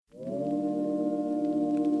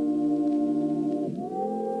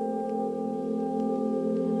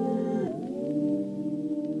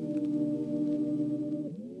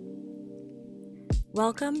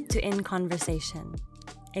Welcome to In Conversation,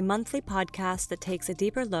 a monthly podcast that takes a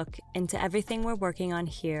deeper look into everything we're working on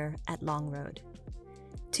here at Long Road.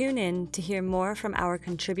 Tune in to hear more from our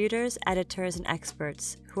contributors, editors, and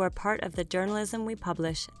experts who are part of the journalism we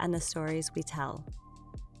publish and the stories we tell.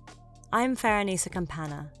 I'm Faranisa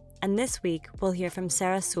Campana, and this week we'll hear from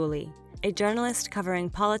Sarah Souli, a journalist covering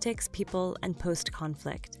politics, people, and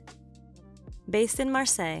post-conflict. Based in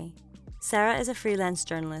Marseille, Sarah is a freelance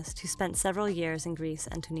journalist who spent several years in Greece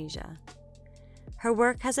and Tunisia. Her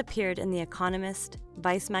work has appeared in The Economist,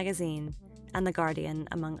 Vice magazine, and The Guardian,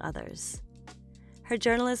 among others. Her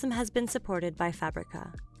journalism has been supported by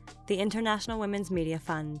Fabrica, the International Women's Media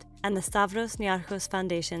Fund, and the Stavros Niarchos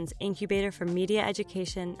Foundation's Incubator for Media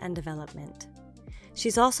Education and Development.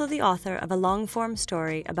 She's also the author of a long-form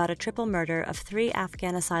story about a triple murder of 3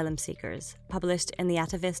 Afghan asylum seekers, published in the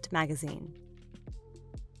Atavist magazine.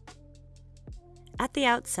 At the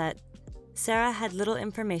outset, Sarah had little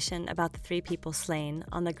information about the 3 people slain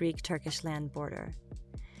on the Greek-Turkish land border.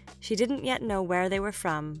 She didn't yet know where they were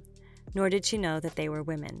from, nor did she know that they were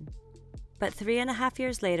women. But 3.5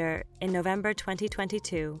 years later, in November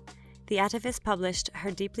 2022, the Atavist published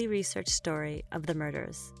her deeply researched story of the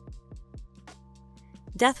murders.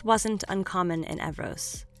 Death wasn't uncommon in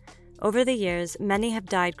Evros. Over the years, many have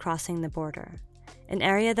died crossing the border, an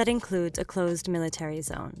area that includes a closed military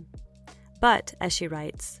zone. But, as she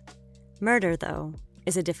writes, murder, though,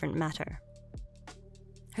 is a different matter.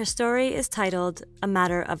 Her story is titled A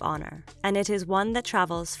Matter of Honor, and it is one that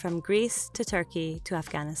travels from Greece to Turkey to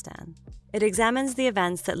Afghanistan. It examines the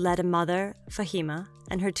events that led a mother, Fahima,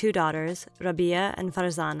 and her 2 daughters, Rabia and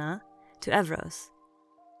Farzana, to Evros.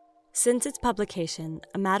 Since its publication,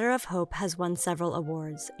 A Matter of Hope has won several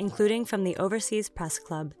awards, including from the Overseas Press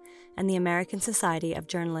Club and the American Society of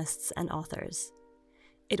Journalists and Authors.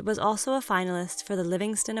 It was also a finalist for the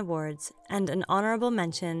Livingston Awards and an honorable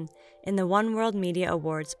mention in the One World Media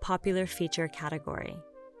Awards Popular Feature category.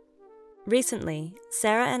 Recently,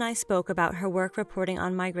 Sarah and I spoke about her work reporting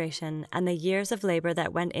on migration and the years of labor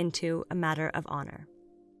that went into A Matter of Honor.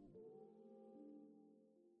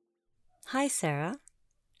 Hi, Sarah,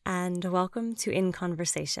 and welcome to In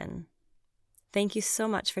Conversation. Thank you so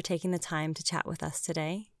much for taking the time to chat with us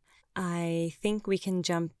today. I think we can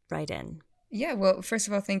jump right in. Yeah, well, first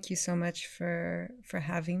of all, thank you so much for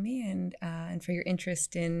having me and for your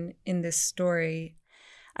interest in this story.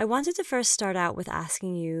 I wanted to first start out with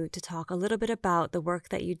asking you to talk a little bit about the work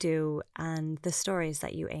that you do and the stories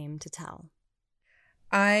that you aim to tell.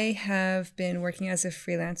 I have been working as a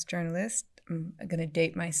freelance journalist. I'm going to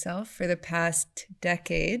date myself for the past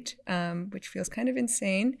decade, which feels kind of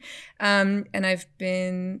insane. And I've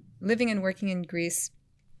been living and working in Greece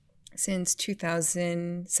since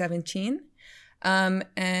 2017.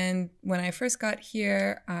 And when I first got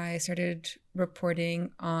here, I started reporting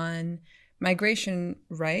on migration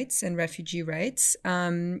rights and refugee rights.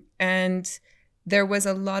 And there was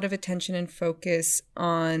a lot of attention and focus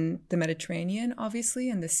on the Mediterranean, obviously,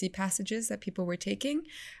 and the sea passages that people were taking.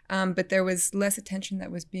 But there was less attention that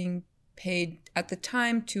was being paid at the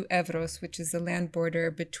time to Evros, which is the land border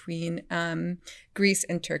between Greece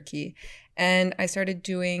and Turkey. And I started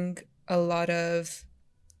doing a lot of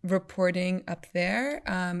reporting up there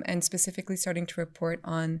and specifically starting to report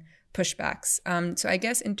on pushbacks. So I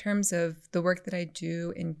guess in terms of the work that I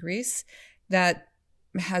do in Greece, that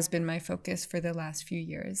has been my focus for the last few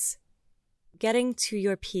years. Getting to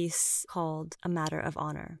your piece called A Matter of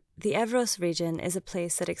Honor. The Evros region is a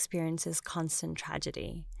place that experiences constant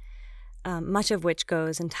tragedy, much of which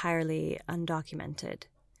goes entirely undocumented.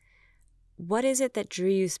 What is it that drew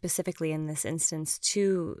you specifically in this instance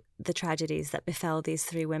to the tragedies that befell these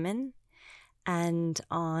 3 women? And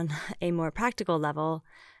on a more practical level,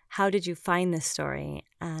 how did you find this story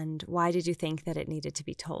and why did you think that it needed to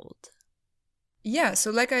be told? Yeah, so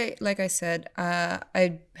like I said,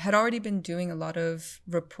 I had already been doing a lot of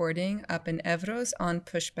reporting up in Evros on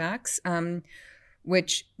pushbacks,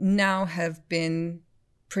 which now have been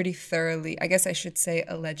pretty thoroughly, I guess I should say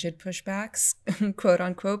alleged pushbacks, quote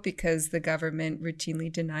unquote, because the government routinely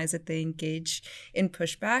denies that they engage in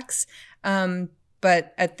pushbacks.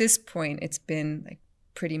 But at this point, it's been like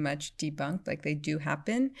pretty much debunked, like they do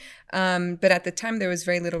happen. But at the time, there was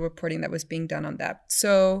very little reporting that was being done on that.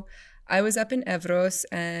 So I was up in Evros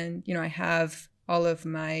and, I have all of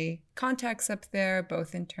my contacts up there,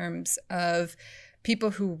 both in terms of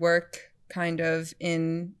people who work kind of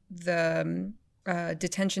in the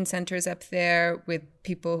detention centers up there with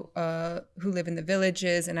people who live in the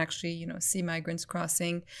villages and actually, see migrants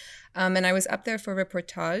crossing. And I was up there for a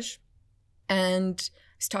reportage and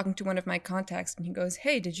I was talking to one of my contacts and he goes,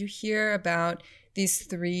 "Hey, did you hear about these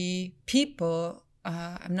 3 people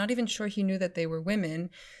I'm not even sure he knew that they were women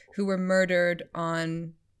who were murdered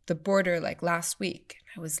on the border like last week.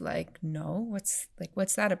 I was like, no,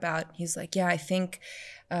 what's that about? He's like, yeah, I think,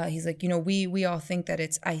 he's like, we all think that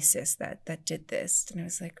it's ISIS that did this. And I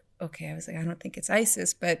was like, okay. I was like, I don't think it's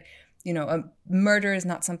ISIS, but a murder is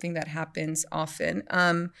not something that happens often.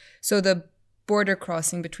 So the border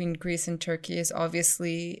crossing between Greece and Turkey is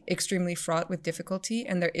obviously extremely fraught with difficulty,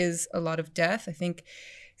 and there is a lot of death. I think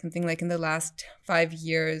something like in the last 5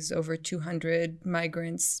 years, over 200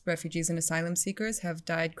 migrants, refugees, and asylum seekers have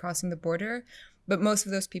died crossing the border. But most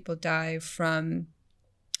of those people die from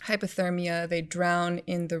hypothermia. They drown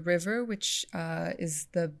in the river, which is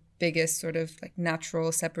the biggest sort of like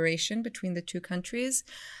natural separation between the two countries.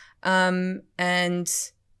 And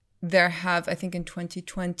there have, I think in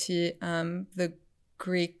 2020, the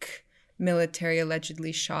Greek military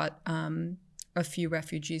allegedly shot a few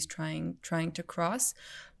refugees trying to cross.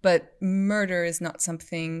 But murder is not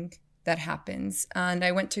something that happens. And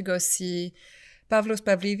I went to go see Pavlos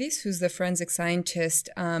Pavlidis, who's the forensic scientist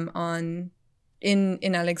in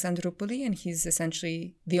Alexandroupoli, and he's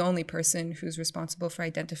essentially the only person who's responsible for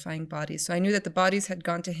identifying bodies. So I knew that the bodies had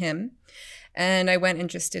gone to him, and I went and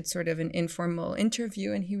just did sort of an informal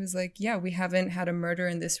interview, and he was like, yeah, we haven't had a murder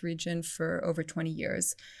in this region for over 20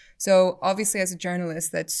 years. So obviously as a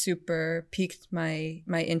journalist, that super piqued my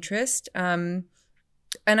interest.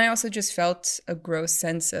 And I also just felt a gross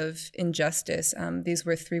sense of injustice. These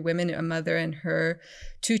were 3 women, a mother and her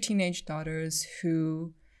 2 teenage daughters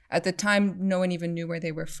who, at the time, no one even knew where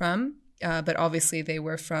they were from. But obviously they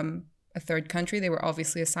were from a third country. They were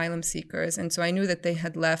obviously asylum seekers. And so I knew that they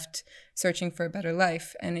had left searching for a better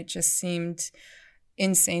life. And it just seemed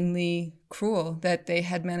insanely cruel that they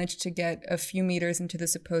had managed to get a few meters into the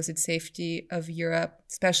supposed safety of Europe,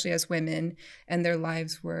 especially as women, and their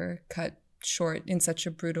lives were cut short in such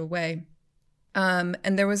a brutal way.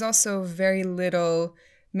 And there was also very little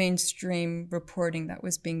mainstream reporting that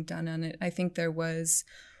was being done on it. I think there was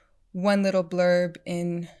one little blurb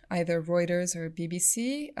in either Reuters or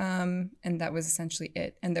BBC, and that was essentially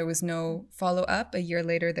it. And there was no follow-up. A year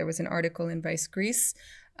later, there was an article in Vice Greece,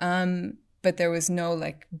 but there was no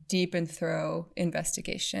like deep and thorough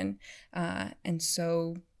investigation. And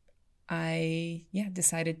so I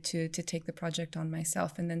decided to take the project on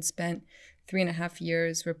myself, and then spent 3.5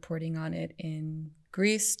 years reporting on it in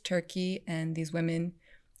Greece, Turkey, and these women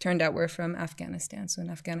turned out were from Afghanistan, so in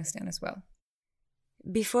Afghanistan as well.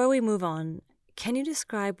 Before we move on, can you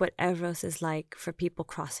describe what Evros is like for people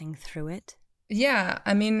crossing through it? Yeah,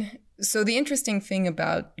 I mean, so the interesting thing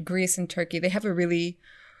about Greece and Turkey, they have a really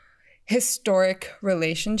historic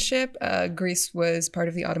relationship. Greece was part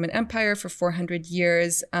of the Ottoman Empire for 400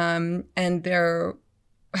 years, and there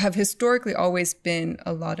have historically always been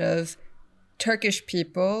a lot of Turkish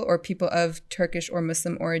people or people of Turkish or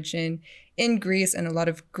Muslim origin in Greece, and a lot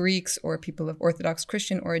of Greeks or people of Orthodox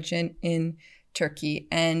Christian origin in Turkey.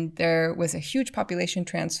 And there was a huge population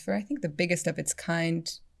transfer, I think the biggest of its kind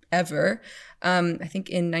ever, I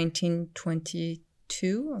think in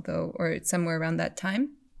 1922, or somewhere around that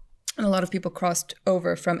time. And a lot of people crossed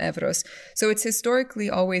over from Evros. So it's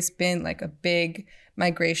historically always been like a big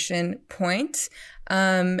migration point.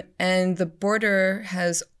 And the border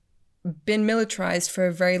has been militarized for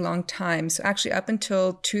a very long time. So actually up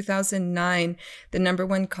until 2009, the number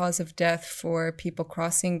one cause of death for people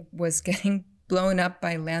crossing was getting blown up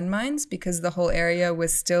by landmines, because the whole area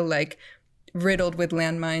was still like riddled with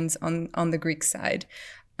landmines on the Greek side.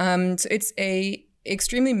 So it's a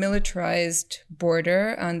extremely militarized border,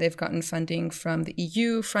 and they've gotten funding from the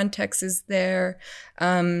EU. Frontex is there.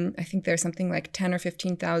 I think there's something like 10 or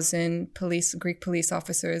 15,000 Greek police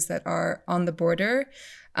officers that are on the border.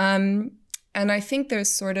 And I think there's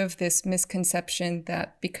sort of this misconception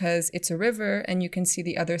that because it's a river and you can see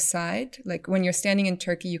the other side, like when you're standing in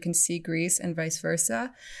Turkey, you can see Greece and vice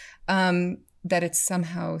versa, that it's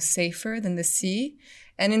somehow safer than the sea.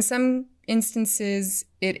 And in some instances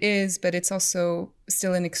it is, but it's also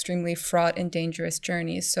still an extremely fraught and dangerous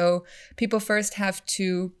journey. So people first have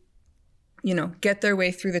to, get their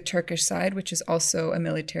way through the Turkish side, which is also a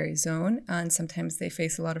military zone. And sometimes they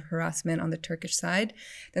face a lot of harassment on the Turkish side.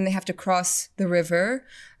 Then they have to cross the river,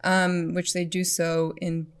 which they do so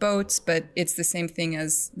in boats, but it's the same thing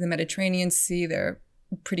as the Mediterranean Sea. They're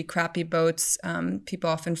pretty crappy boats. People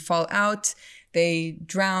often fall out. They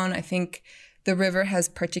drown. I think the river has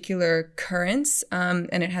particular currents, and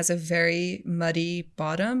it has a very muddy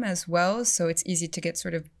bottom as well. So it's easy to get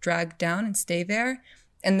sort of dragged down and stay there.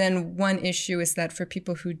 And then one issue is that for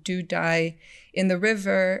people who do die in the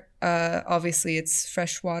river, obviously it's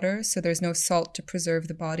fresh water, so there's no salt to preserve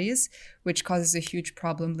the bodies, which causes a huge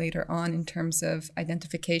problem later on in terms of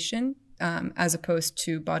identification, as opposed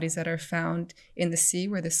to bodies that are found in the sea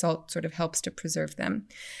where the salt sort of helps to preserve them.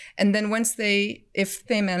 And then if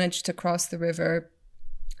they manage to cross the river,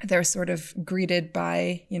 they're sort of greeted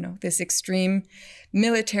by, this extreme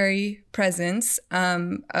military presence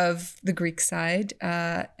of the Greek side.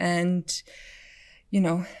 And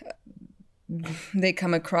they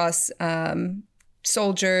come across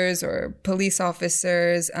soldiers or police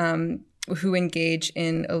officers who engage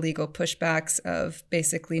in illegal pushbacks of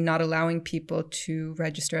basically not allowing people to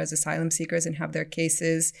register as asylum seekers and have their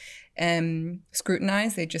cases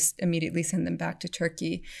scrutinized. They just immediately send them back to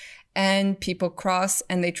Turkey. And people cross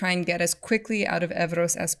and they try and get as quickly out of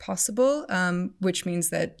Evros as possible, which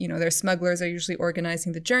means that, their smugglers are usually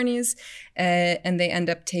organizing the journeys, and they end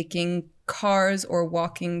up taking cars or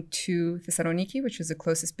walking to Thessaloniki, which is the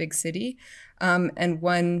closest big city. And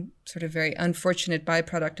one sort of very unfortunate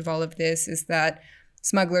byproduct of all of this is that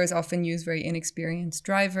smugglers often use very inexperienced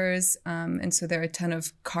drivers. And so there are a ton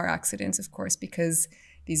of car accidents, of course, because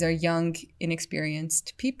these are young,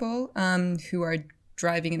 inexperienced people who are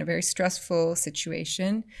driving in a very stressful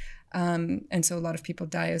situation. And so a lot of people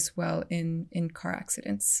die as well in car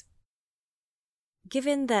accidents.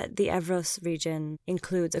 Given that the Evros region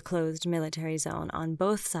includes a closed military zone on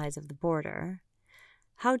both sides of the border,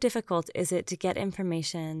 how difficult is it to get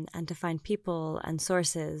information and to find people and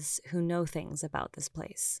sources who know things about this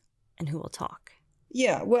place and who will talk?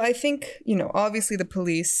 Yeah, well, I think, obviously the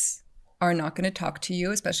police are not going to talk to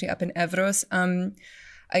you, especially up in Evros.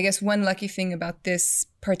 I guess one lucky thing about this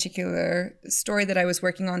particular story that I was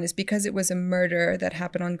working on is because it was a murder that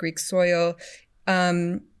happened on Greek soil,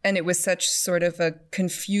 and it was such sort of a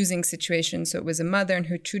confusing situation. So it was a mother and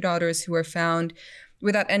her two daughters who were found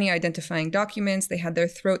without any identifying documents. They had their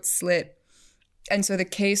throats slit. And so the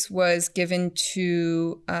case was given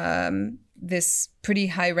to this pretty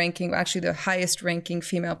high-ranking, actually the highest-ranking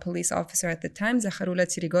female police officer at the time, Zacharula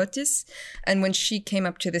Tsirigotis. And when she came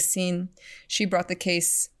up to the scene, she brought the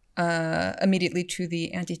case immediately to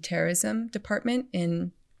the anti-terrorism department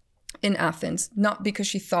in Athens, not because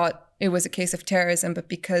she thought it was a case of terrorism, but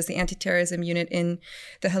because the anti-terrorism unit in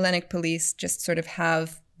the Hellenic police just sort of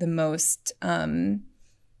have the most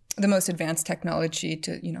advanced technology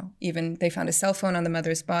to, even they found a cell phone on the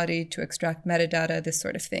mother's body to extract metadata, this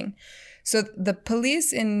sort of thing. So the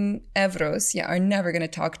police in Evros, are never going to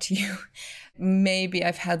talk to you. Maybe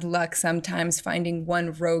I've had luck sometimes finding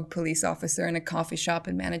one rogue police officer in a coffee shop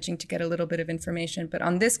and managing to get a little bit of information. But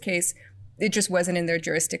on this case, it just wasn't in their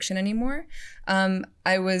jurisdiction anymore.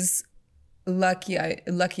 I was lucky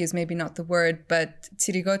is maybe not the word, but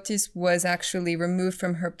Tsirigotis was actually removed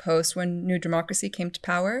from her post when New Democracy came to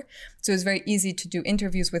power. So it was very easy to do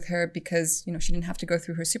interviews with her because, she didn't have to go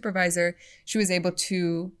through her supervisor. She was able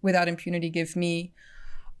to, without impunity, give me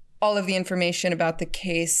all of the information about the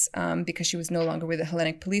case because she was no longer with the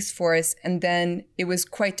Hellenic police force. And then it was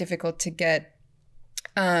quite difficult to get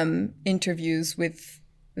interviews with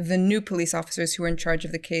the new police officers who were in charge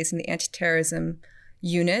of the case in the anti-terrorism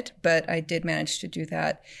unit, but I did manage to do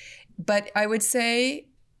that. But I would say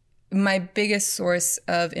my biggest source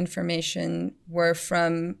of information were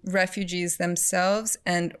from refugees themselves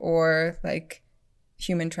and or like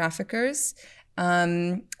human traffickers.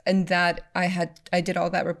 And that I did all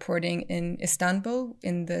that reporting in Istanbul,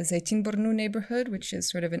 in the Zeytinburnu neighborhood, which is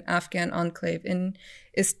sort of an Afghan enclave in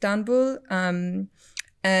Istanbul.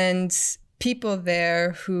 And people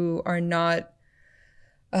there who are not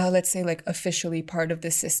let's say like officially part of the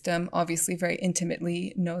system, obviously very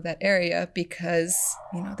intimately know that area because,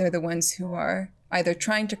 they're the ones who are either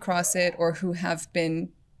trying to cross it or who have been,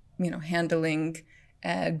 handling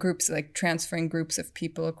groups, like transferring groups of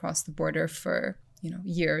people across the border for,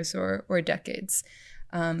 years or decades.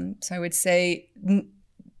 So I would say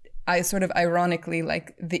I sort of ironically,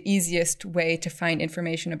 like the easiest way to find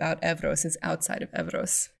information about Evros is outside of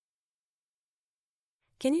Evros.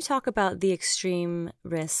 Can you talk about the extreme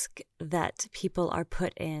risk that people are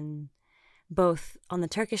put in, both on the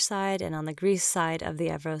Turkish side and on the Greece side of the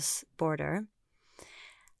Evros border,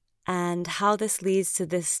 and how this leads to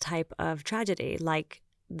this type of tragedy, like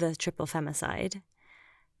the triple femicide,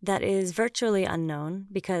 that is virtually unknown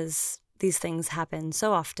because these things happen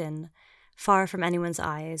so often, far from anyone's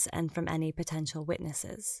eyes and from any potential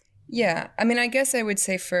witnesses? Yeah, I guess I would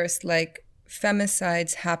say first, like,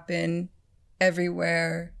 femicides happen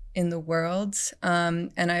everywhere in the world.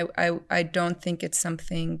 And I don't think it's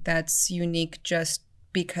something that's unique just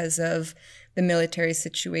because of the military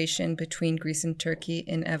situation between Greece and Turkey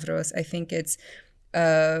in Evros. I think it's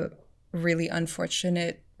a really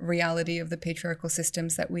unfortunate reality of the patriarchal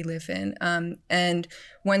systems that we live in. And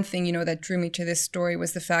one thing, that drew me to this story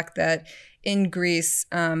was the fact that in Greece,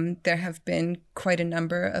 there have been quite a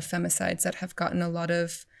number of femicides that have gotten a lot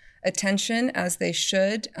of attention, as they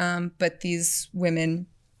should, but these women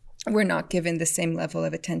were not given the same level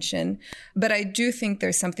of attention. But I do think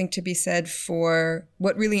there's something to be said for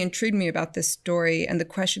what really intrigued me about this story, and the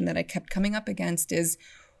question that I kept coming up against is,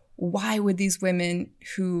 why would these women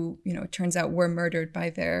who, it turns out were murdered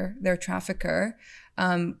by their trafficker,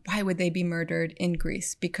 why would they be murdered in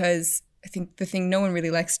Greece? Because I think the thing no one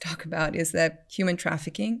really likes to talk about is that human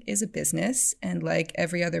trafficking is a business, and like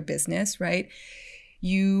every other business, right?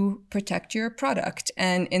 You protect your product.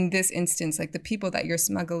 And in this instance, like the people that you're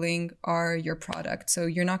smuggling are your product. So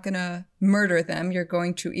you're not going to murder them. You're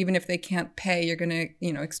going to, even if they can't pay, you're going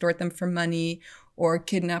to, extort them for money or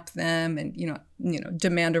kidnap them and,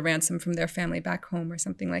 demand a ransom from their family back home or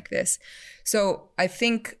something like this. So I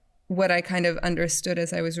think what I kind of understood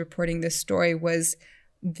as I was reporting this story was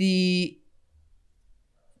the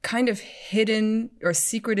kind of hidden or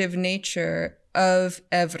secretive nature of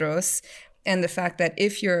Evros, and the fact that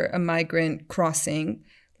if you're a migrant crossing,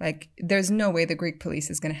 like there's no way the Greek police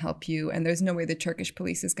is going to help you, and there's no way the Turkish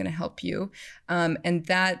police is going to help you. And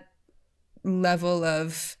that level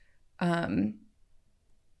of, I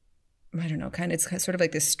don't know, it's sort of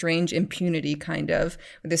like this strange impunity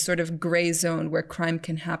this sort of gray zone where crime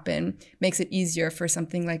can happen, makes it easier for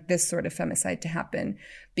something like this sort of femicide to happen,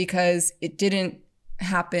 because it didn't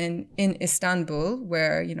happen in Istanbul,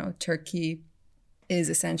 where, Turkey is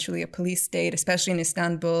essentially a police state, especially in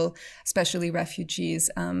Istanbul, especially refugees.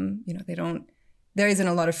 There isn't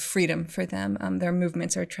a lot of freedom for them. Their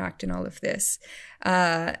movements are tracked in all of this.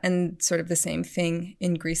 And sort of the same thing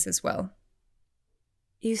in Greece as well.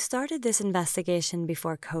 You started this investigation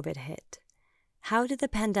before COVID hit. How did the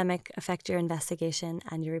pandemic affect your investigation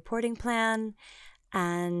and your reporting plan?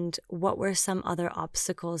 And what were some other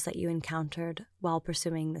obstacles that you encountered while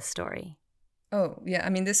pursuing this story? Oh, yeah. I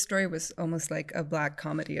mean, this story was almost like a black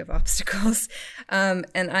comedy of obstacles. And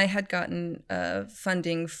I had gotten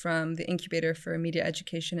funding from the Incubator for Media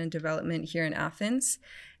Education and Development here in Athens.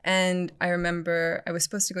 And I remember I was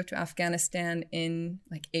supposed to go to Afghanistan in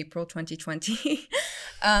like April 2020.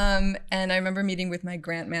 And I remember meeting with my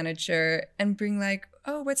grant manager and being like,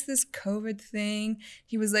 oh, what's this COVID thing?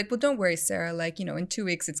 He was like, well, don't worry, Sarah. Like, in 2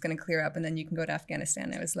 weeks, it's going to clear up and then you can go to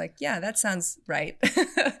Afghanistan. I was like, yeah, that sounds right.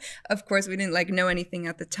 Of course, we didn't know anything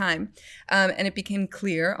at the time. And it became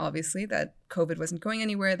clear, obviously, that COVID wasn't going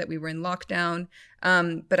anywhere, that we were in lockdown.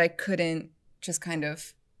 But I couldn't just kind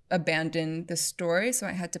of abandon the story. So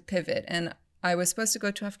I had to pivot. And I was supposed to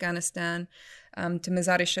go to Afghanistan, to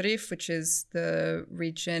Mazar-e-Sharif, which is the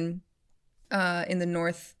region in the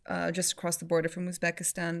north, just across the border from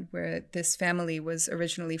Uzbekistan, where this family was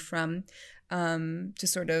originally from, to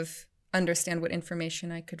sort of understand what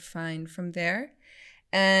information I could find from there.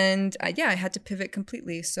 And I had to pivot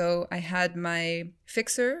completely. So I had my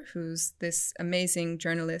fixer, who's this amazing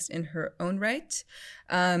journalist in her own right.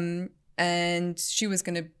 And she was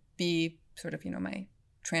going to be sort of, my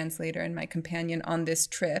translator and my companion on this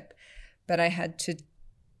trip. But I had to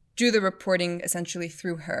do the reporting essentially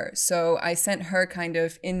through her. So I sent her kind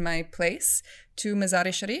of in my place to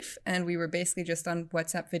Mazar-e-Sharif, and we were basically just on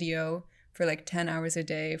WhatsApp video for like 10 hours a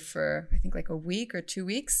day for I think like a week or 2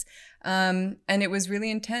 weeks. And it was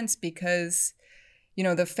really intense because,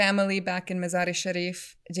 the family back in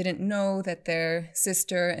Mazar-e-Sharif didn't know that their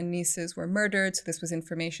sister and nieces were murdered. So this was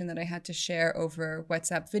information that I had to share over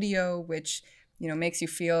WhatsApp video, which makes you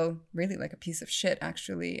feel really like a piece of shit,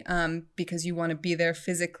 actually, because you want to be there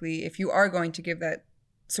physically. If you are going to give that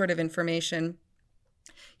sort of information,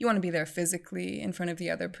 you want to be there physically in front of the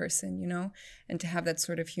other person, and to have that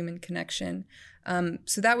sort of human connection.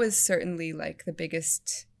 So that was certainly like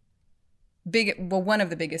one of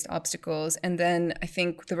the biggest obstacles. And then I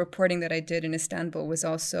think the reporting that I did in Istanbul was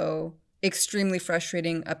also extremely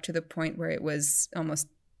frustrating, up to the point where it was almost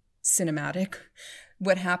cinematic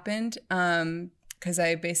what happened, because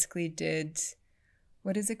I basically did,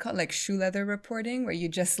 what is it called, like shoe leather reporting, where you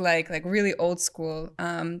just like really old school,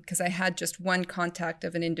 because I had just one contact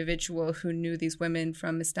of an individual who knew these women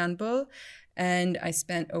from Istanbul, and I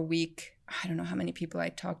spent a week, I don't know how many people I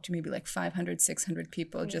talked to, maybe like 500, 600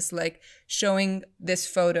 people, just like showing this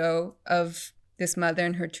photo of this mother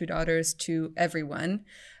and her 2 daughters to everyone,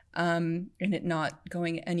 and it not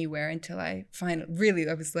going anywhere until I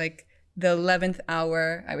was like, the 11th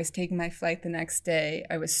hour, I was taking my flight the next day.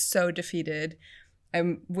 I was so defeated.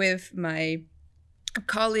 I'm with my a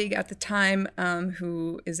colleague at the time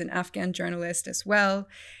who is an Afghan journalist as well.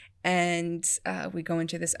 And we go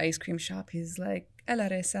into this ice cream shop. He's like,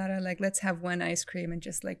 "Elare Sara, like, let's have one ice cream and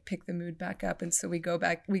just like pick the mood back up." And so we go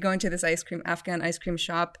into this Afghan ice cream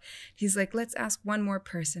shop. He's like, "Let's ask one more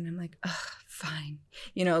person." I'm like, "Oh, fine."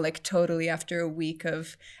 Like totally after a week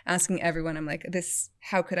of asking everyone, I'm like,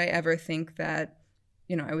 how could I ever think that,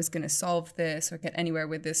 I was going to solve this or get anywhere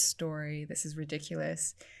with this story? This is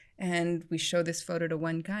ridiculous. And we show this photo to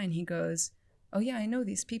one guy and he goes, "Oh yeah, I know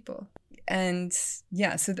these people." And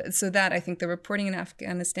yeah, so that I think the reporting in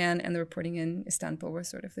Afghanistan and the reporting in Istanbul were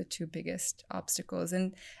sort of the two biggest obstacles.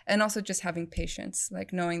 And also just having patience,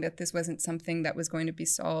 like knowing that this wasn't something that was going to be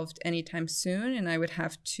solved anytime soon. And I would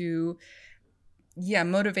have to,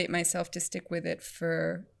 motivate myself to stick with it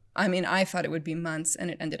I thought it would be months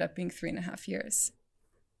and it ended up being 3.5 years.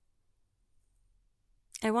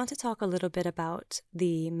 I want to talk a little bit about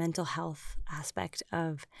the mental health aspect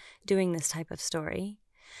of doing this type of story.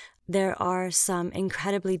 There are some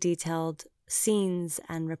incredibly detailed scenes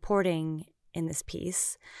and reporting in this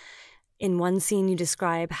piece. In one scene, you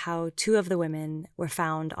describe how 2 of the women were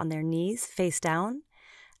found on their knees, face down,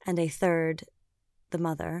 and a third, the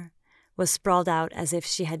mother, was sprawled out as if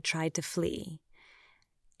she had tried to flee.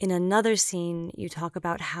 In another scene, you talk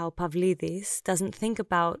about how Pavlidis doesn't think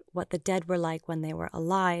about what the dead were like when they were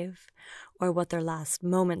alive or what their last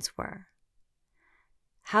moments were.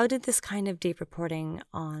 How did this kind of deep reporting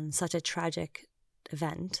on such a tragic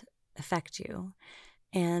event affect you?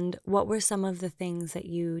 And what were some of the things that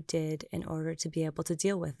you did in order to be able to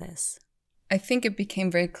deal with this? I think it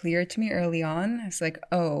became very clear to me early on. I was like,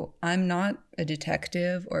 oh, I'm not a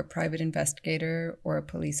detective or a private investigator or a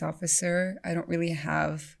police officer. I don't really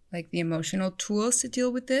have like the emotional tools to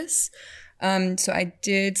deal with this. So I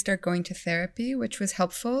did start going to therapy, which was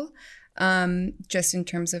helpful, just in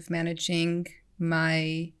terms of managing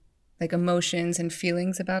my like emotions and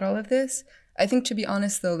feelings about all of this. I think, to be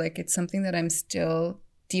honest, though, like it's something that I'm still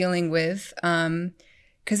dealing with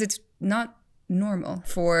because it's not normal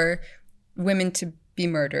for women to be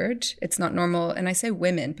murdered. It's not normal. And I say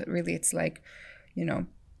women, but really it's like,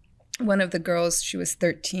 one of the girls, she was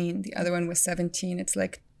 13, the other one was 17. It's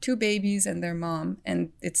like 2 babies and their mom.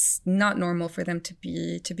 And it's not normal for them to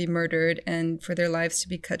be murdered and for their lives to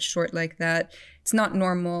be cut short like that. It's not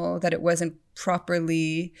normal that it wasn't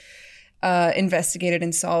properly investigated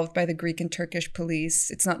and solved by the Greek and Turkish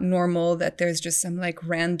police. It's not normal that there's just some like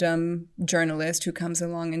random journalist who comes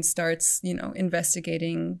along and starts,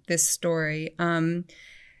 investigating this story. So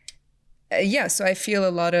I feel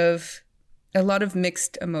a lot of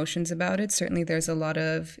mixed emotions about it. Certainly there's a lot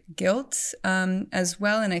of guilt as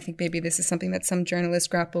well. And I think maybe this is something that some journalists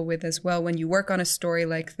grapple with as well. When you work on a story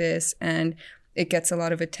like this and it gets a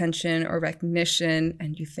lot of attention or recognition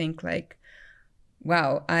and you think like,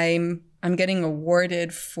 wow, I'm getting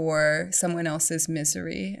awarded for someone else's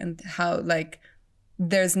misery, and how like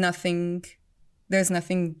there's nothing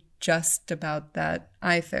just about that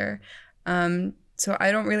either. So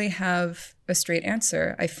I don't really have a straight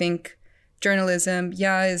answer. I think journalism,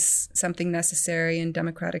 is something necessary in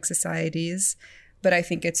democratic societies, but I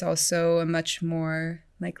think it's also a much more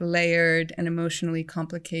like layered and emotionally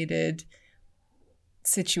complicated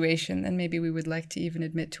situation than maybe we would like to even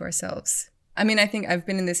admit to ourselves. I mean, I think I've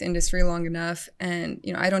been in this industry long enough and,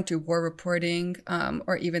 I don't do war reporting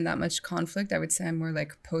or even that much conflict. I would say I'm more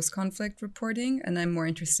like post-conflict reporting, and I'm more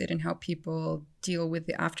interested in how people deal with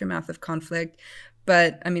the aftermath of conflict.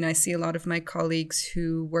 But I mean, I see a lot of my colleagues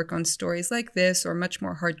who work on stories like this or much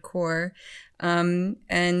more hardcore.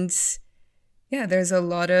 There's a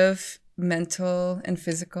lot of mental and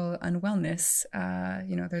physical unwellness.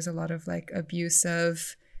 There's a lot of like abuse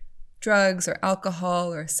of drugs or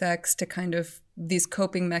alcohol or sex to kind of these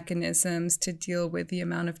coping mechanisms to deal with the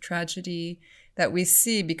amount of tragedy that we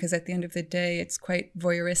see, because at the end of the day, it's quite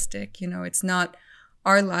voyeuristic. It's not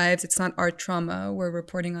our lives, it's not our trauma. We're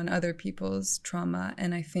reporting on other people's trauma.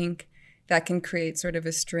 And I think that can create sort of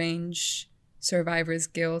a strange survivor's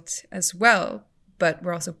guilt as well. But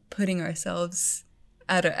we're also putting ourselves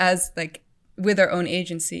as with our own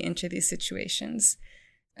agency into these situations.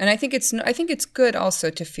 And I think it's good also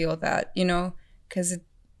to feel that, because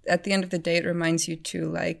at the end of the day, it reminds you too,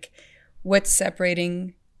 like, what's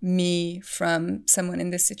separating me from someone in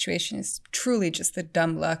this situation is truly just the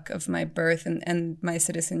dumb luck of my birth and my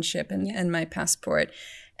citizenship and my passport.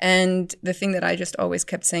 And the thing that I just always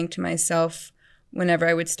kept saying to myself whenever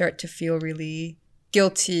I would start to feel really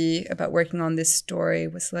guilty about working on this story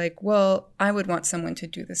was like, well, I would want someone to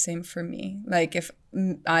do the same for me. Like if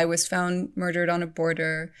I was found murdered on a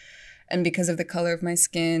border and because of the color of my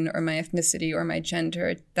skin or my ethnicity or my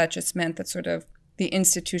gender, that just meant that sort of the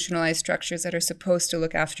institutionalized structures that are supposed to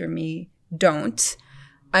look after me don't,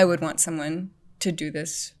 I would want someone to do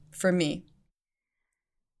this for me.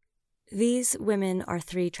 These women are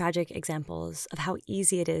 3 tragic examples of how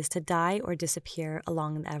easy it is to die or disappear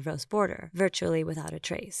along the Evros border, virtually without a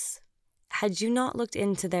trace. Had you not looked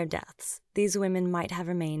into their deaths, these women might have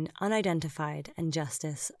remained unidentified and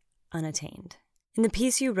justice unattained. In the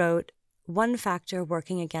piece you wrote, one factor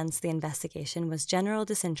working against the investigation was general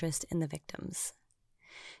disinterest in the victims.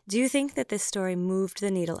 Do you think that this story moved the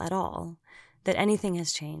needle at all, that anything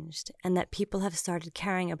has changed, and that people have started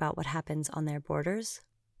caring about what happens on their borders?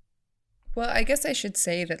 Well, I guess I should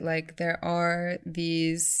say that, like, there are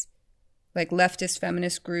these, like, leftist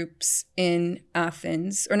feminist groups in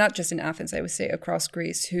Athens, or not just in Athens, I would say across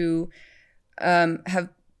Greece, who have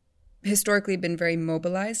historically been very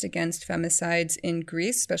mobilized against femicides in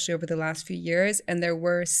Greece, especially over the last few years. And there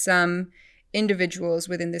were some individuals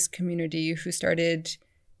within this community who started,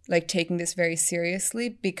 like, taking this very seriously,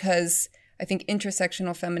 because I think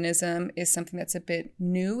intersectional feminism is something that's a bit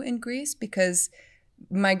new in Greece, because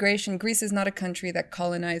Greece is not a country that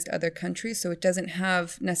colonized other countries, so it doesn't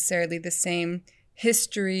have necessarily the same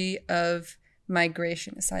history of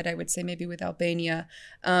migration, aside, I would say, maybe with Albania,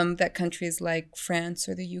 that countries like France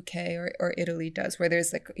or the UK or Italy does, where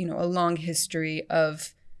there's, like, you know, a long history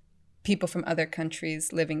of people from other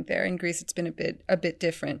countries living there. In Greece, it's been a bit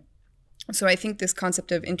different. So I think this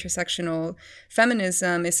concept of intersectional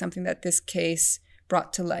feminism is something that this case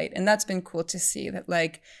brought to light. And that's been cool to see, that,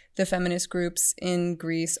 like, the feminist groups in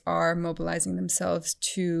Greece are mobilizing themselves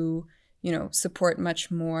to, you know, support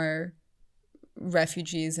much more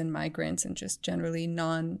refugees and migrants and just generally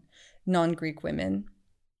non-Greek women.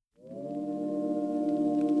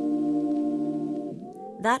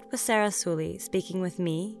 That was Sarah Souli speaking with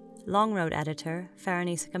me, Long Road editor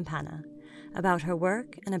Faranisa Campana, about her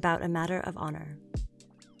work and about a matter of honor.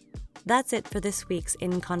 That's it for this week's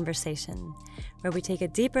In Conversation, where we take a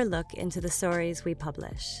deeper look into the stories we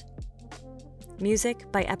publish.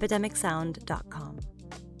 Music by epidemicsound.com.